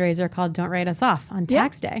a fundraiser called Don't Write Us Off on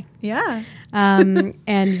Tax Day. Yeah. And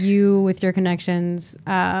you, with your connections,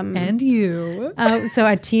 And you. so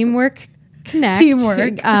at Teamwork Connect,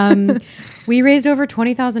 Teamwork. we raised over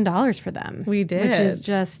 $20,000 for them. We did. Which is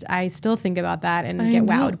just, I still think about that and I get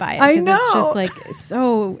know. wowed by it. I Because it's just know. like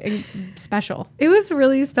so special. It was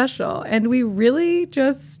really special, and we really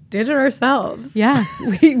just did it ourselves. Yeah,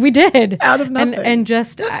 we did. Out of nothing. And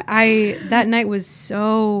just, I that night was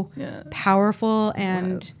so Yeah. powerful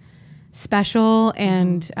and special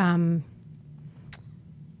and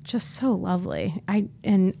just so lovely.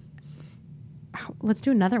 Let's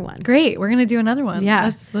do another one. Great. We're gonna do another one.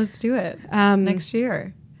 Yeah. Let's do it next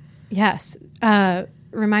year. Yes.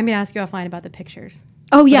 Remind me to ask you offline about the pictures.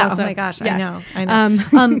 Oh yeah. also- oh my gosh. yeah. I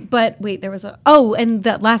know. But wait, there was and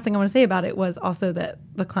the last thing I want to say about it was also that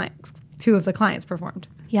two of the clients performed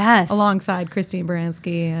Yes. alongside Christine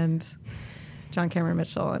Baranski and John Cameron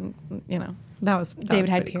Mitchell, and that was David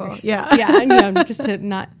Hyde pretty cool. Pierce. Yeah. Yeah. Just to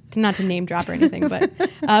not to name drop or anything,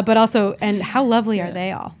 but also, and how lovely are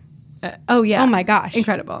they all? Oh yeah. Oh my gosh.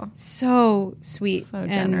 Incredible. So sweet. So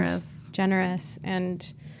and generous.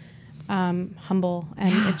 and humble.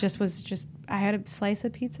 And it just was I had a slice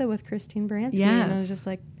of pizza with Christine Baranski, and I was Yes. just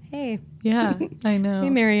like, hey, Yeah. I know. hey,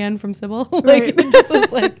 Marianne from Sybil. Like, Right. it just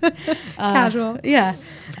was like Casual. Yeah.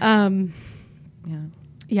 Yeah.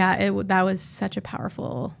 Yeah, that was such a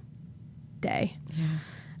powerful day.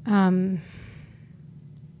 Yeah.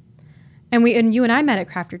 And you and I met at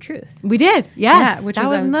Craft Your Truth. We did, yes. Yeah, which that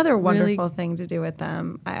was was another really- wonderful thing to do with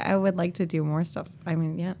them. I would like to do more stuff. I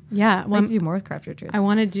mean, yeah. Yeah, I'd like to do more with Craft Your Truth.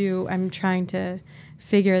 I'm trying to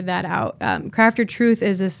figure that out. Craft Your Truth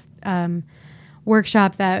is this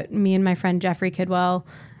workshop that me and my friend Jeffrey Kidwell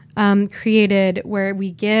created, where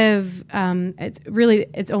we give,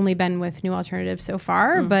 it's only been with New Alternatives so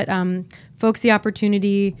far, but folks the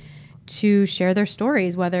opportunity to share their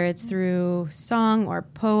stories, whether it's through song or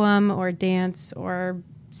poem or dance or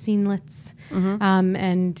scenelets.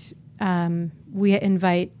 And we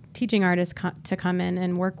invite teaching artists to come in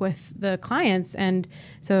and work with the clients. And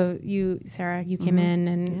so you, Sarah, you came in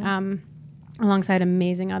and alongside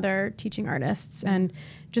amazing other teaching artists and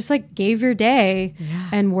just like gave your day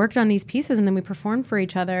and worked on these pieces. And then we performed for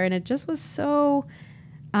each other. And it just was so...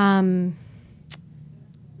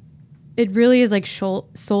 it really is like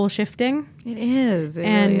soul shifting. It is. It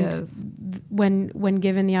And really is. when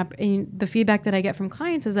given the feedback that I get from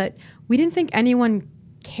clients is that we didn't think anyone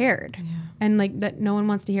cared, and like that no one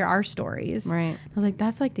wants to hear our stories. Right. I was like,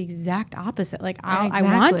 that's like the exact opposite. Like I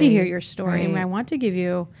want to Exactly. hear your story, and Right. I want to give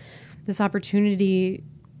you this opportunity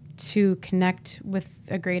to connect with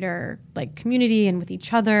a greater like community and with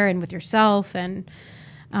each other and with yourself. And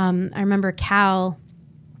I remember Cal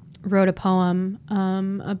wrote a poem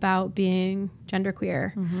about being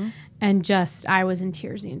genderqueer, and I was in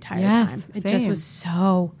tears the entire time. It just same. was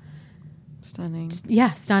so Stunning.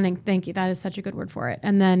 stunning. Thank you. That is such a good word for it.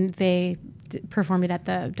 And then they performed it at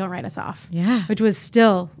the Don't Write Us Off, Yeah. which was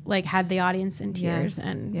still like had the audience in tears, Yes,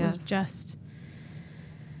 and yes. was just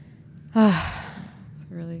It's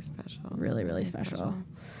really special. really, really special.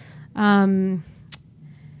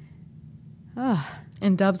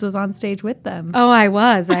 And Dubs was on stage with them. Oh, I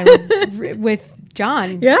was with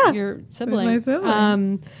John, Yeah, your sibling. my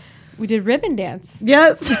sibling. We did ribbon dance,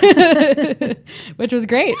 Yes. which was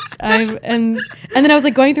great. And then I was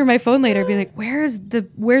like going through my phone later, being like, "Where's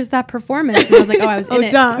that performance?" And I was like, "Oh, I was in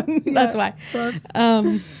it. duh. That's Yeah. why."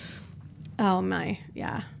 Whoops. Oh my,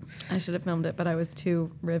 yeah, I should have filmed it, but I was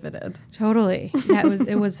too riveted. totally. Yeah,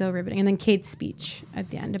 it was so riveting. And then Kate's speech at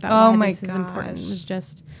the end about Oh why my this is important gosh. was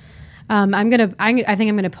just. I think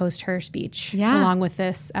I'm gonna post her speech along with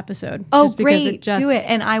this episode. Oh, just because great. Do it.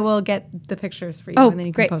 And I will get the pictures for you. Oh, and then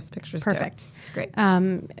you great. can post pictures Perfect. too. Great.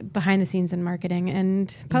 Behind the scenes in marketing and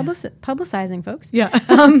publicizing folks. Yeah.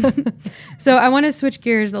 So I want to switch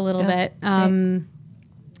gears a little Yeah. bit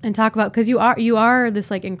and talk about, because you are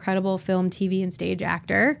this like incredible film, TV, and stage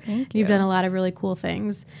actor. Thank You've you. done a lot of really cool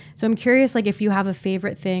things. So I'm curious, like, if you have a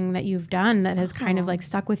favorite thing that you've done that has kind of like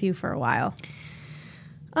stuck with you for a while.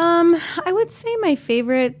 I would say my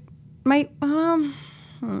favorite, I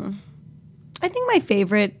think my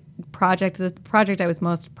favorite project, the project I was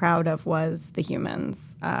most proud of was The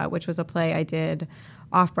Humans, which was a play I did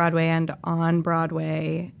off Broadway and on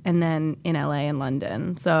Broadway, and then in LA and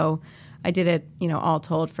London. So I did it, all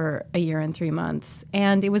told for a year and 3 months.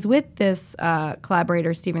 And it was with this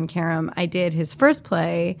collaborator, Stephen Karam. I did his first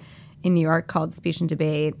play in New York called Speech and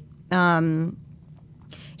Debate.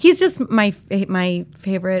 He's just my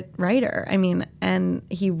favorite writer. I mean, and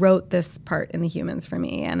he wrote this part in The Humans for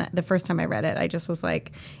me. And the first time I read it, I just was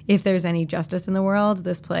like, if there's any justice in the world,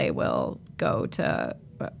 this play will go to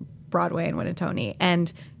Broadway and win a Tony.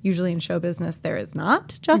 And usually in show business, there is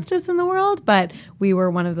not justice in the world. But we were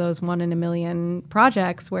one of those 1 in a million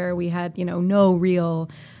projects where we had, no real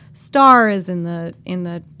stars in the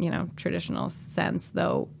traditional sense,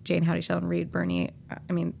 though Jane Howdy, Sheldon Reed, Bernie,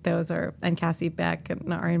 those are, and Cassie Beck,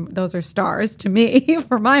 those are stars to me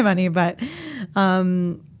for my money. But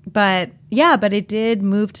it did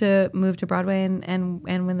move to Broadway and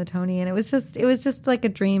win the Tony, and it was just like a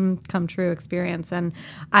dream come true experience. And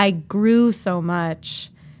I grew so much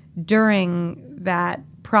during that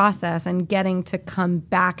process and getting to come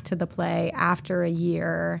back to the play after a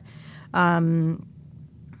year.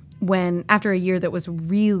 After a year that was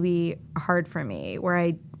really hard for me, where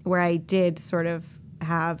I did sort of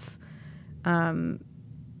have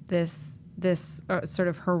this sort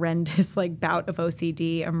of horrendous bout of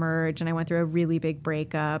OCD emerge, and I went through a really big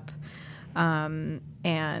breakup, and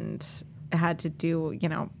I had to do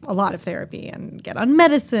a lot of therapy and get on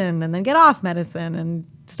medicine and then get off medicine and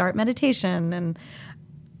start meditation. And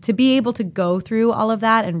to be able to go through all of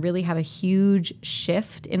that and really have a huge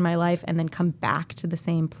shift in my life and then come back to the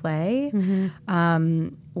same play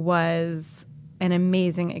was an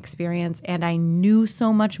amazing experience. And I knew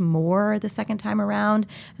so much more the second time around,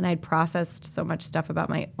 and I'd processed so much stuff about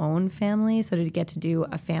my own family. So to get to do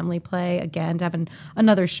a family play again, to have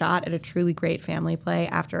another shot at a truly great family play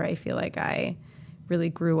after I feel like I really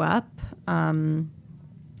grew up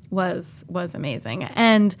was amazing.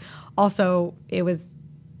 And also it was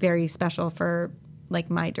very special for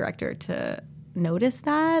my director to notice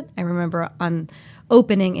that. I remember on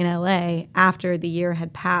opening in LA, after the year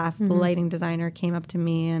had passed, the lighting designer came up to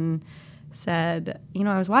me and said,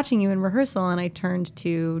 I was watching you in rehearsal, and I turned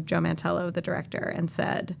to Joe Mantello, the director, and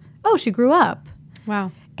said, "Oh, she grew up."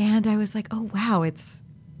 Wow. And I was like, oh wow, it's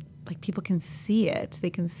people can see it. They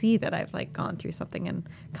can see that I've gone through something and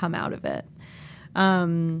come out of it.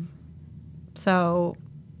 So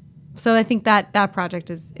I think that project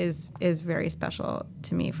is very special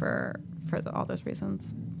to me for all those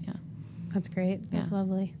reasons. Yeah, that's great. That's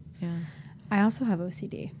lovely. Yeah, I also have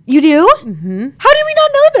OCD. You do? Mm-hmm. How did we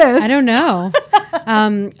not know this? I don't know.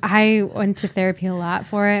 I went to therapy a lot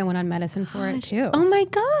for it and went on medicine for it too. Oh my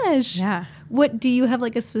gosh! Yeah. What do you have?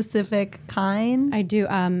 A specific kind? I do.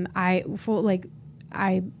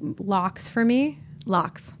 Locks for me.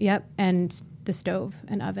 Locks. Yep, and the stove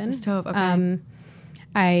and oven. The stove. Okay.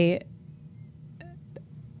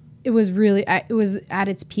 It was at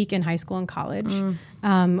its peak in high school and college,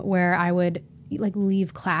 where I would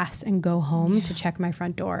leave class and go home to check my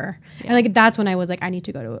front door. Yeah. And that's when I was I need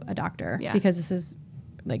to go to a doctor because this is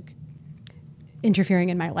interfering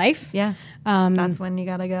in my life. Yeah. That's when you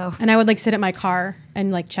gotta go. And I would sit at my car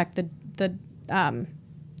and check the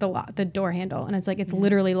door handle, and it's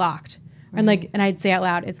literally locked. Right. And I'd say out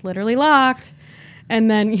loud, "It's literally locked." And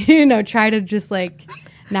then, try to just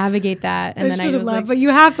navigate that. And then I was laugh, but you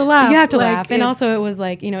have to laugh. You have to laugh. And also it was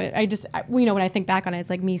when I think back on it, it's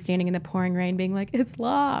me standing in the pouring rain being it's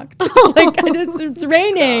locked. It's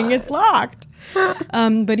raining. God. It's locked.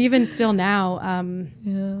 But even still now,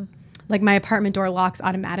 my apartment door locks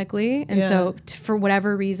automatically. And so for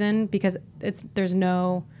whatever reason, because there's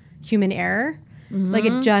no human error,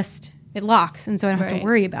 it locks, and so I don't have to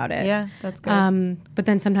worry about it. Yeah, that's good. But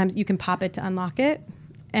then sometimes you can pop it to unlock it,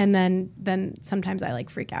 and then sometimes I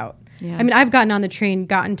freak out. Yeah. I've gotten on the train,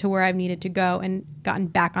 gotten to where I've needed to go, and gotten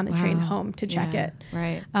back on the train home to check it.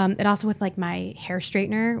 Right. It also with my hair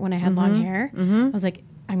straightener when I had long hair, I was I'm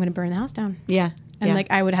going to burn the house down. Yeah. And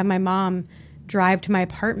I would have my mom drive to my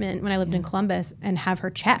apartment when I lived in Columbus and have her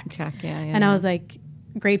check. Yeah. And I was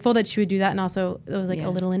grateful that she would do that, and also it was a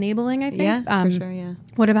little enabling, I think. Yeah, for sure. Yeah.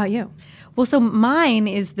 What about you? Well, so mine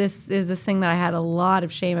is this thing that I had a lot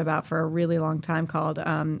of shame about for a really long time called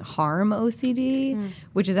harm OCD,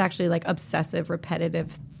 which is actually obsessive,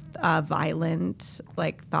 repetitive, violent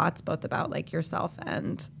thoughts, both about yourself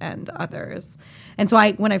and others. And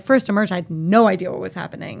so when I first emerged, I had no idea what was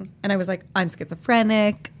happening, and I was I'm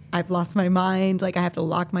schizophrenic. I've lost my mind. Like I have to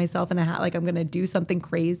lock myself in a hat. Like I'm going to do something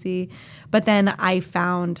crazy. But then I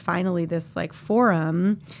found finally this like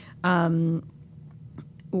forum,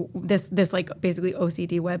 this like basically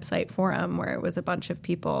OCD website forum where it was a bunch of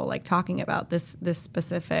people like talking about this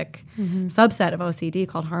specific subset of OCD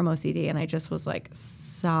called harm OCD, and I just was like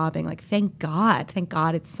sobbing, like thank God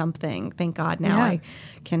it's something. Thank God now I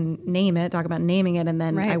can name it, talk about naming it, and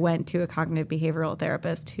then I went to a cognitive behavioral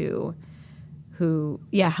therapist who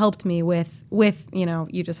helped me with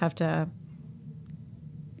you just have to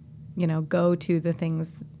go to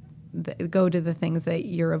the things that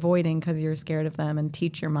you're avoiding because you're scared of them, and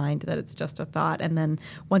teach your mind that it's just a thought. And then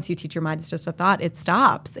once you teach your mind it's just a thought, it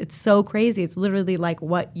stops. It's so crazy. It's literally like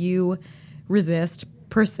what you resist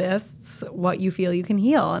persists, what you feel you can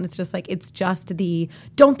heal. And it's just like, it's just the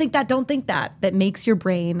don't think that makes your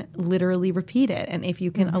brain literally repeat it. And if you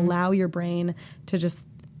can allow your brain to just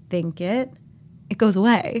think it goes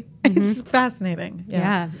away. It's fascinating.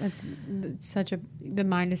 Yeah. It's the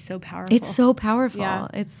mind is so powerful. It's so powerful. Yeah.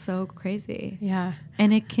 It's so crazy. Yeah.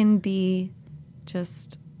 And it can be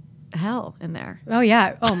just hell in there. Oh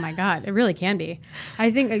yeah. Oh my God. It really can be.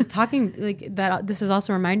 I think talking like that, this is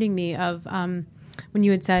also reminding me of when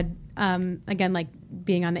you had said, again, like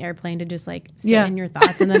being on the airplane to just like sit in your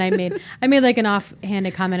thoughts. And then I made like an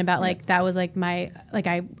offhanded comment about like, that was like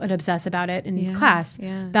I would obsess about it in class.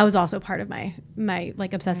 Yeah. That was also part of my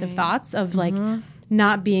like obsessive thoughts of like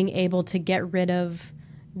not being able to get rid of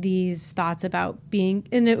these thoughts about being,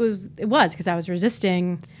 and it was because I was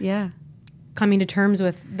resisting coming to terms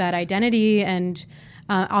with that identity, and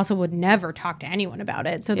also would never talk to anyone about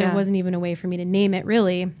it. So there wasn't even a way for me to name it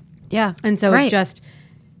really. Yeah. And so it just,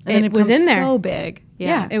 and it was in there. So big.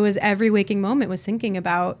 Yeah. It was every waking moment was thinking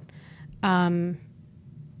about,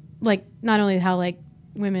 like not only how like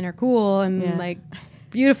women are cool and like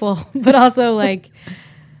beautiful, but also like,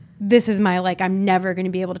 this is my, like, I'm never going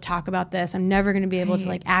to be able to talk about this. I'm never going to be able to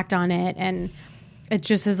like act on it. And it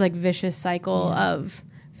just is like vicious cycle of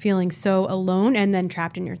feeling so alone and then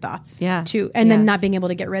trapped in your thoughts too. And then not being able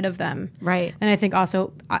to get rid of them. Right. And I think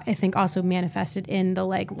also manifested in the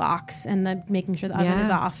like locks and the making sure the oven is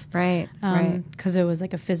off. Right. Cause it was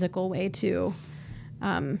like a physical way to,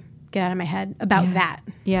 get out of my head about that.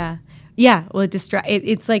 Yeah. Yeah. Well, it's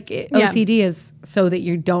like OCD is so that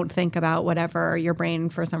you don't think about whatever your brain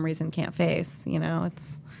for some reason can't face,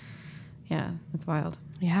 it's wild.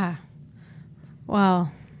 Yeah.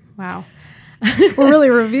 Well, wow. We're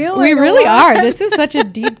really revealing. We really are. This is such a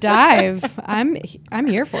deep dive. I'm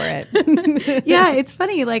here for it. Yeah, it's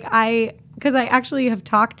funny. Like because I actually have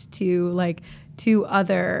talked to like two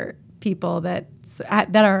other people that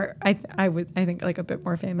are I think like a bit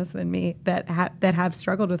more famous than me that have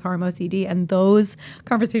struggled with harm OCD, and those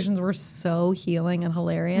conversations were so healing and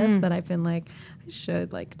hilarious that I've been like, I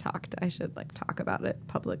should talk about it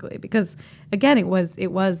publicly, because again it was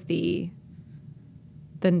the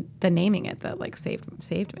naming it that like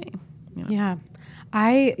saved me. Yeah.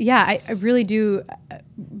 I really do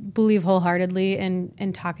believe wholeheartedly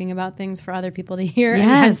in talking about things for other people to hear.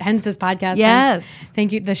 Yes. And hence this podcast. Yes.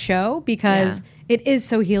 Thank you, the show, because it is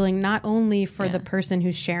so healing, not only for the person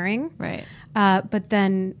who's sharing, right, but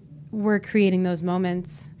then we're creating those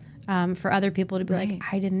moments for other people to be like,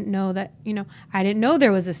 I didn't know that, I didn't know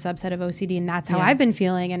there was a subset of OCD, and that's how I've been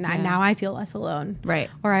feeling, and now I feel less alone. Right.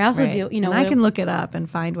 Or I also do, and I can look it up and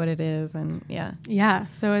find what it is, and yeah.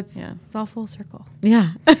 So it's all full circle.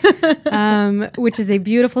 Yeah. Which is a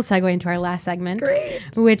beautiful segue into our last segment,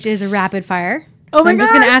 which is a rapid fire. Oh my I'm gosh.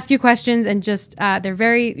 just going to ask you questions, and just they're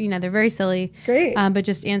very silly. Great. But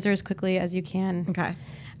just answer as quickly as you can. Okay.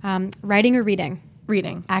 Writing or reading?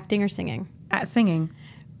 Reading. Acting or singing? Singing.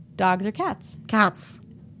 Dogs or cats? Cats.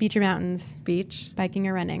 Beach or mountains? Beach. Biking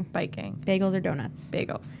or running? Biking. Bagels or donuts?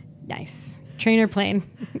 Bagels. Nice. Train or plane?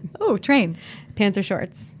 Oh, train. Pants or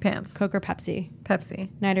shorts? Pants. Coke or Pepsi? Pepsi.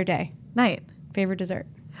 Night or day? Night. Favorite dessert?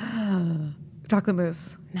 Chocolate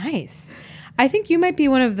mousse. Nice. I think you might be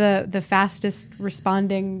one of the fastest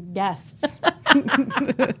responding guests.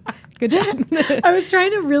 Good job. I was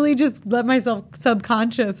trying to really just let myself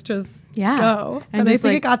subconscious just go. And I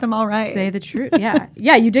think I got them all right. Say the truth. Yeah.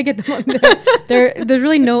 Yeah, you did get them. There's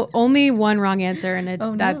really only one wrong answer,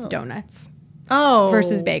 and that's donuts. Oh.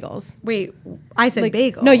 Versus bagels. Wait, I said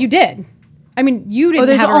bagel. No, you did. I mean, you didn't.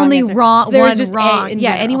 There's have only a wrong answer. one There's just wrong.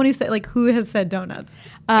 general. Anyone who said who has said donuts?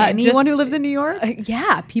 Anyone who lives in New York?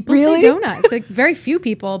 Yeah, people say donuts. Like very few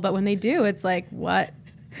people, but when they do, it's like what?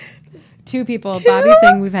 Two people. Bobby's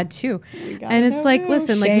saying we've had two, and it's like,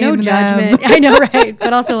 listen, like no judgment. I know, right?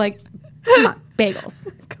 But also like, come on, bagels.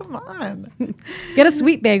 Come on. Get a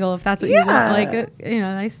sweet bagel if that's what you want. Yeah. Like,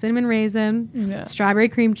 nice cinnamon raisin, Yeah. strawberry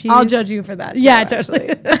cream cheese. I'll judge you for that. Yeah, too,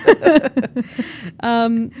 totally.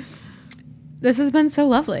 This has been so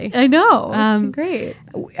lovely. I know. It's been Um, great.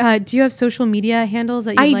 Do you have social media handles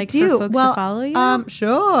that you'd like for folks to follow you?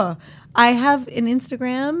 Sure. I have an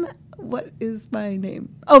Instagram. What is my name?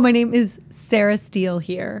 Oh, my name is Sarah Steele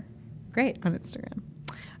here Great. on Instagram.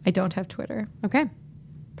 I don't have Twitter. Okay.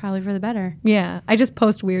 Probably for the better. Yeah, I just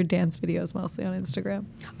post weird dance videos mostly on Instagram.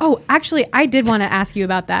 Oh, actually, I did want to ask you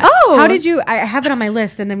about that. Oh! How did you? I have it on my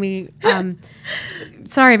list, and then we.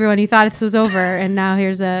 Sorry, everyone. You thought this was over, and now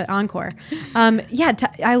here's a encore.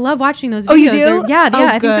 I love watching those videos. Oh, you do? Yeah, Oh,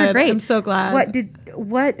 I think they're good. great. I'm so glad.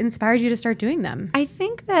 What inspired you to start doing them? I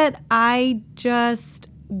think that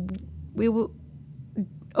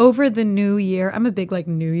over the new year, I'm a big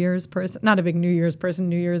New Year's person. Not a big New Year's person.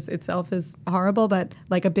 New Year's itself is horrible, but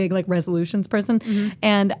a big resolutions person. Mm-hmm.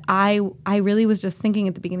 And I really was just thinking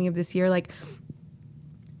at the beginning of this year,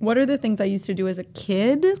 what are the things I used to do as a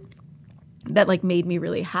kid that made me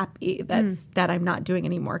really happy that I'm not doing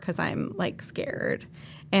anymore because I'm scared.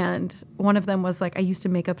 And one of them was I used to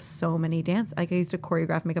make up so many dances. I used to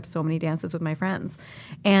make up so many dances with my friends.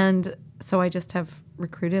 And so I just have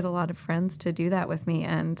recruited a lot of friends to do that with me.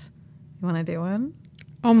 And you want to do one?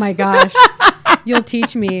 Oh my gosh, you'll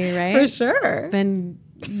teach me, right? For sure. Then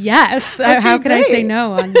yes. Okay, How could I say great.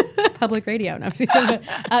 no on public radio? No, I'm just kidding.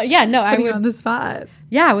 I Putting you would. on the spot.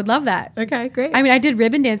 Yeah, I would love that. Okay, great. I mean, I did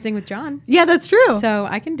ribbon dancing with John, yeah, that's true. so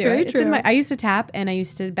I can do Very it. It's in true. I used to tap, and I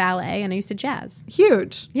used to ballet, and I used to jazz.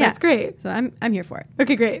 Huge. Yeah. That's great. So I'm here for it.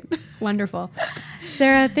 Okay, great. Wonderful,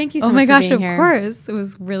 Sarah. Thank you so Oh much. my for gosh, being of here. course. It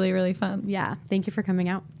was really, really fun. Yeah, thank you for coming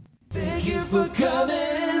out. Thank you for coming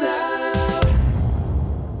out.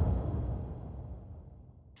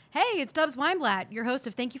 Hey, it's Dubs Weinblatt, your host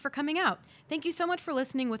of Thank You for Coming Out. Thank you so much for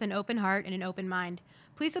listening with an open heart and an open mind.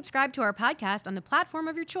 Please subscribe to our podcast on the platform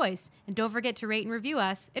of your choice, and don't forget to rate and review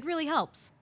us. It really helps.